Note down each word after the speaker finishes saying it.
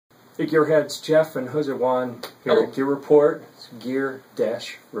Hey Gearheads, Jeff and Jose Juan here at Gear Report. It's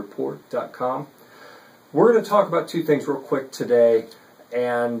Gear-Report.com. We're going to talk about two things real quick today,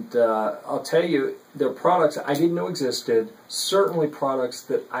 and I'll tell you, they're products I didn't know existed, certainly products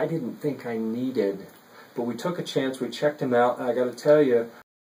that I didn't think I needed, but we took a chance, we checked them out, and I got to tell you,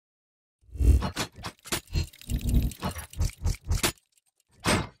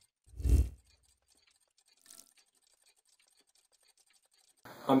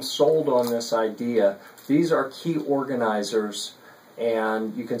 I'm sold on this idea. These are key organizers,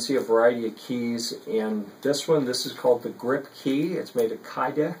 and you can see a variety of keys in this one. This is called the Grip-Key. It's made of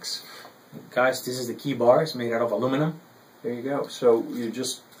Kydex. Guys, this is the key bar. It's made out of aluminum. There you go. So you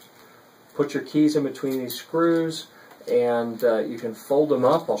just put your keys in between these screws, and you can fold them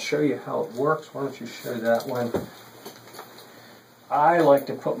up. I'll show you how it works. Why don't you show that one? I like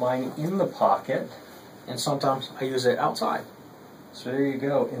to put mine in the pocket, And sometimes I use it outside. so there you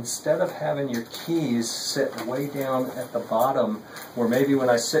go. Instead of having your keys sit way down at the bottom, where maybe when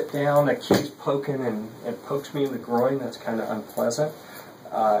I sit down, a key's poking and it pokes me in the groin, that's kind of unpleasant.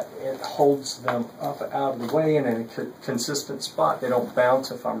 It holds them up out of the way and in a consistent spot. They don't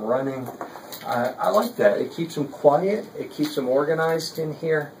bounce if I'm running. I like that. It keeps them quiet. It keeps them organized in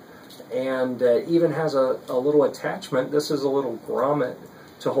here, and even has a little attachment. This is a little grommet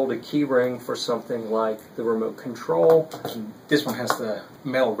to hold a key ring for something like the remote control. And this one has the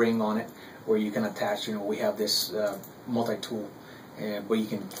metal ring on it where you can attach, we have this multi-tool, but you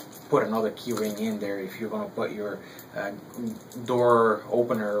can put another key ring in there if you're going to put your door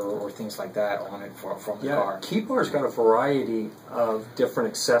opener or things like that on it from the car. Key bar's got a variety of different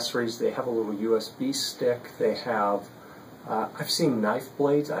accessories. They have a little USB stick. They have, I've seen knife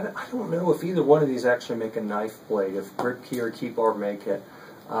blades. I don't know if either one of these actually make a knife blade, if Grip-Key or Key Bar make it.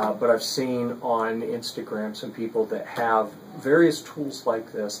 But I've seen on Instagram some people that have various tools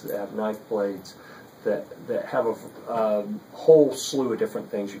like this that have knife blades that have a whole slew of different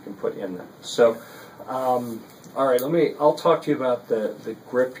things you can put in them. So, all right, I'll talk to you about the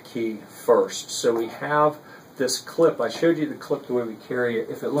Grip-Key first. So we have this clip. I showed you the clip the way we carry it.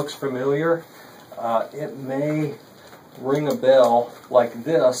 If it looks familiar, it may ring a bell like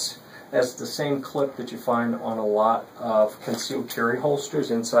this, as the same clip that you find on a lot of concealed carry holsters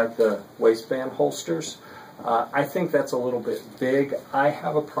inside the waistband holsters. I think that's a little bit big. I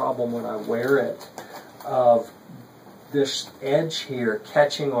have a problem when I wear it of this edge here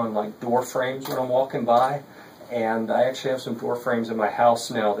catching on like door frames when I'm walking by, and I actually have some door frames in my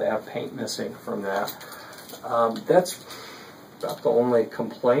house now that have paint missing from that. That's about the only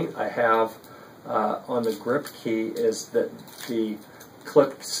complaint I have on the Grip-Key, is that the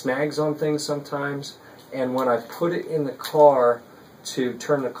clip snags on things sometimes, and when I put it in the car to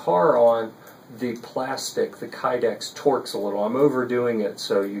turn the car on, the plastic, the Kydex, torques a little. I'm overdoing it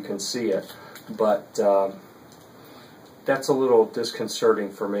so you can see it, but that's a little disconcerting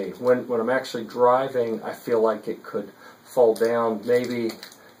for me. When I'm actually driving, I feel like it could fall down. Maybe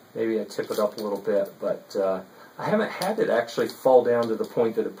I tip it up a little bit, but I haven't had it actually fall down to the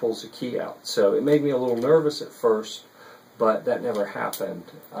point that it pulls the key out. So it made me a little nervous at first, but that never happened.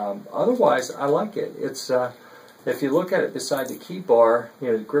 Otherwise, I like it. It's if you look at it beside the key bar,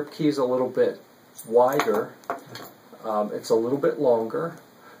 the Grip-Key is a little bit wider. It's a little bit longer,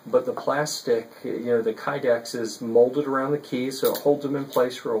 but the plastic, the Kydex is molded around the keys, so it holds them in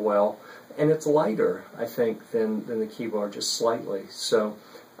place real well, and it's lighter, I think, than the key bar, just slightly. So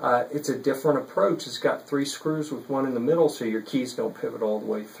it's a different approach. It's got 3 screws with one in the middle, so your keys don't pivot all the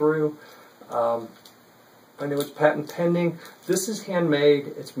way through. I know it's patent pending. This is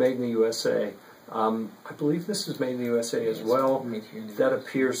handmade. It's made in the USA. I believe this is made in the USA as well. That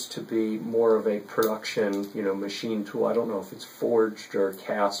appears to be more of a production, machine tool. I don't know if it's forged or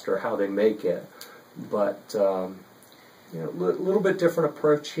cast or how they make it, but a little bit different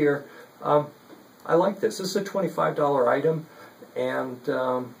approach here. I like this. This is a $25 item, and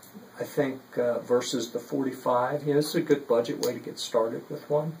I think versus the $45, this is a good budget way to get started with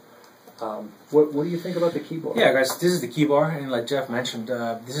one. What do you think about the key bar? Yeah, guys, this is the key bar, and like Jeff mentioned,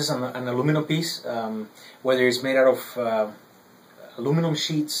 this is an aluminum piece. Whether it's made out of aluminum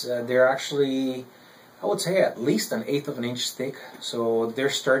sheets, they're actually, I would say, at least 1/8 of an inch thick, so they're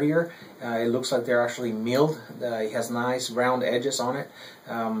sturdier. It looks like they're actually milled. It has nice round edges on it.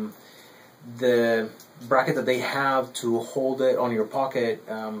 The bracket that they have to hold it on your pocket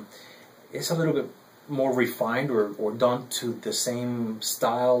is a little bit more refined or done to the same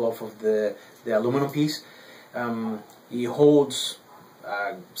style of the aluminum piece. It holds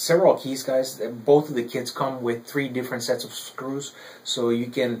several keys, guys. Both of the kits come with 3 different sets of screws, so you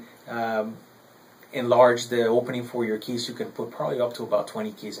can enlarge the opening for your keys. You can put probably up to about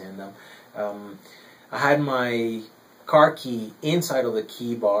 20 keys in them. I had my car key inside of the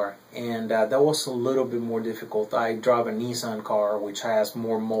key bar, and that was a little bit more difficult. I drive a Nissan car which has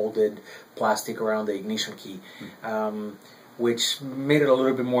more molded plastic around the ignition key, which made it a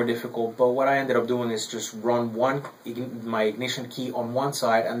little bit more difficult. But what I ended up doing is just run my ignition key on one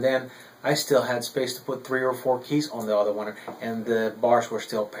side, and then I still had space to put 3 or 4 keys on the other one, and the bars were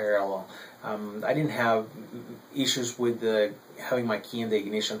still parallel. I didn't have issues with having my key in the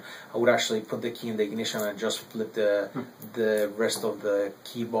ignition. I would actually put the key in the ignition and just flip the rest of the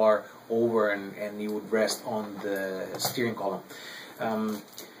key bar over, and it would rest on the steering column.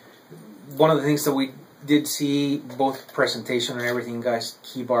 One of the things that we did see, both presentation and everything, guys,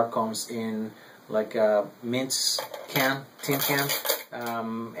 key bar comes in like a mints can, tin can,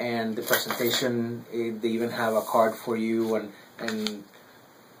 and the presentation, they even have a card for you, and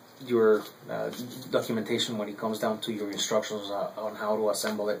your documentation when it comes down to your instructions on how to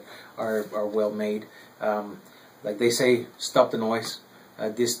assemble it are well made. Like they say, stop the noise.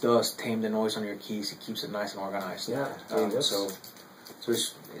 This does tame the noise on your keys. It keeps it nice and organized. Yeah, so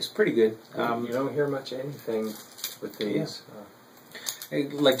it's pretty good. You don't hear much anything with these. Yeah.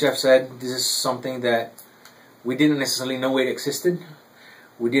 Like Jeff said, this is something that we didn't necessarily know it existed.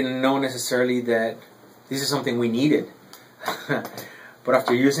 We didn't know necessarily that this is something we needed. But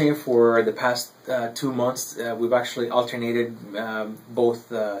after using it for the past 2 months, we've actually alternated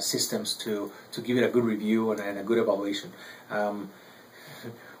both systems to give it a good review and a good evaluation.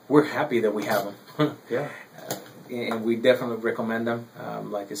 We're happy that we have them. Yeah. And we definitely recommend them.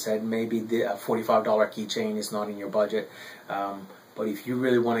 Like I said, maybe a $45 keychain is not in your budget. But if you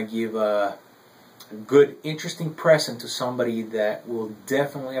really want to give a good, interesting present to somebody that will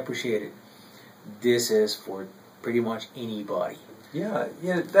definitely appreciate it, this is for pretty much anybody. Yeah,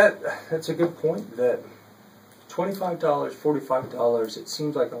 that's a good point. That $25, $45, it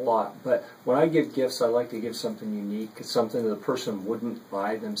seems like a lot, but when I give gifts, I like to give something unique, something that the person wouldn't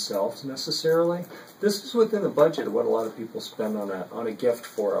buy themselves necessarily. This is within the budget of what a lot of people spend on a gift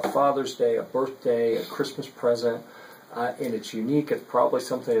for a Father's Day, a birthday, a Christmas present, and it's unique. It's probably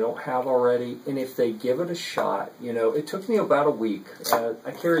something they don't have already, and if they give it a shot, it took me about a week.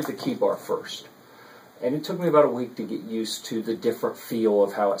 I carried the key bar first. And it took me about a week to get used to the different feel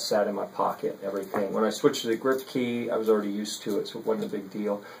of how it sat in my pocket and everything. When I switched to the Grip-Key, I was already used to it, so it wasn't a big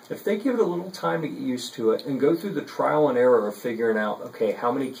deal. If they give it a little time to get used to it and go through the trial and error of figuring out, okay,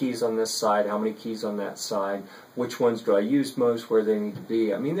 how many keys on this side, how many keys on that side, which ones do I use most, where they need to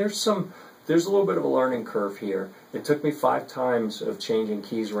be. I mean, there's a little bit of a learning curve here. It took me 5 times of changing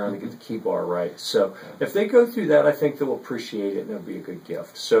keys around to get the key bar right. So if they go through that, I think they'll appreciate it and it'll be a good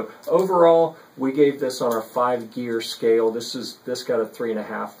gift. So overall, we gave this on our 5-gear scale. This got a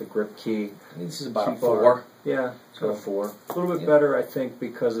 3.5, the Grip-Key. This is about a 4. Yeah, it's got a 4. A little bit better, I think,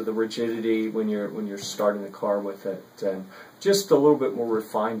 because of the rigidity when you're starting the car with it, and just a little bit more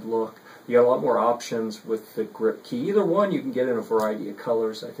refined look. You got a lot more options with the Grip-Key. Either one you can get in a variety of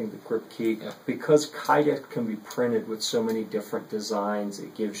colors. I think the Grip-Key, because Kydex can be printed with so many different designs,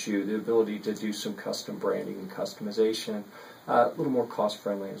 it gives you the ability to do some custom branding and customization, a little more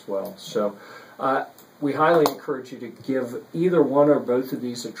cost-friendly as well. So we highly encourage you to give either one or both of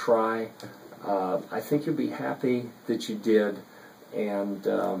these a try. I think you'll be happy that you did, and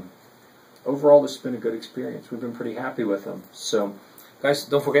overall this has been a good experience. We've been pretty happy with them. So, guys,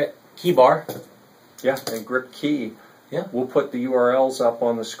 don't forget, key bar. Yeah, and Grip-Key. Yeah. We'll put the URLs up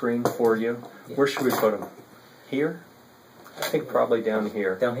on the screen for you. Yeah. Where should we put them? Here? I think probably down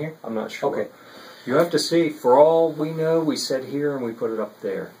here. Down here? I'm not sure. Okay. You have to see. For all we know, we said here and we put it up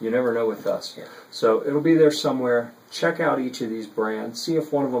there. You never know with us. Yeah. So it'll be there somewhere. Check out each of these brands. See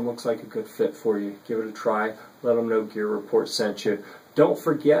if one of them looks like a good fit for you. Give it a try. Let them know Gear Report sent you. Don't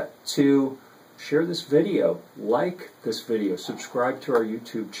forget to share this video, like this video, subscribe to our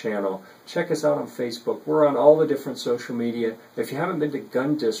YouTube channel, check us out on Facebook. We're on all the different social media. If you haven't been to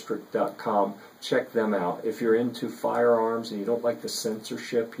Gear-Report.com, check them out. If you're into firearms and you don't like the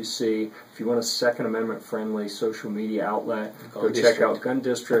censorship you see, if you want a Second Amendment friendly social media outlet, go check out Gun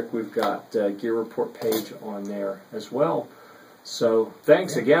District. We've got Gear Report page on there as well. So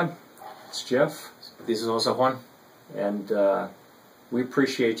thanks again. It's Jeff. This is also Juan. And we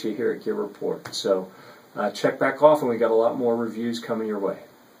appreciate you here at Gear Report. So check back often. We got a lot more reviews coming your way.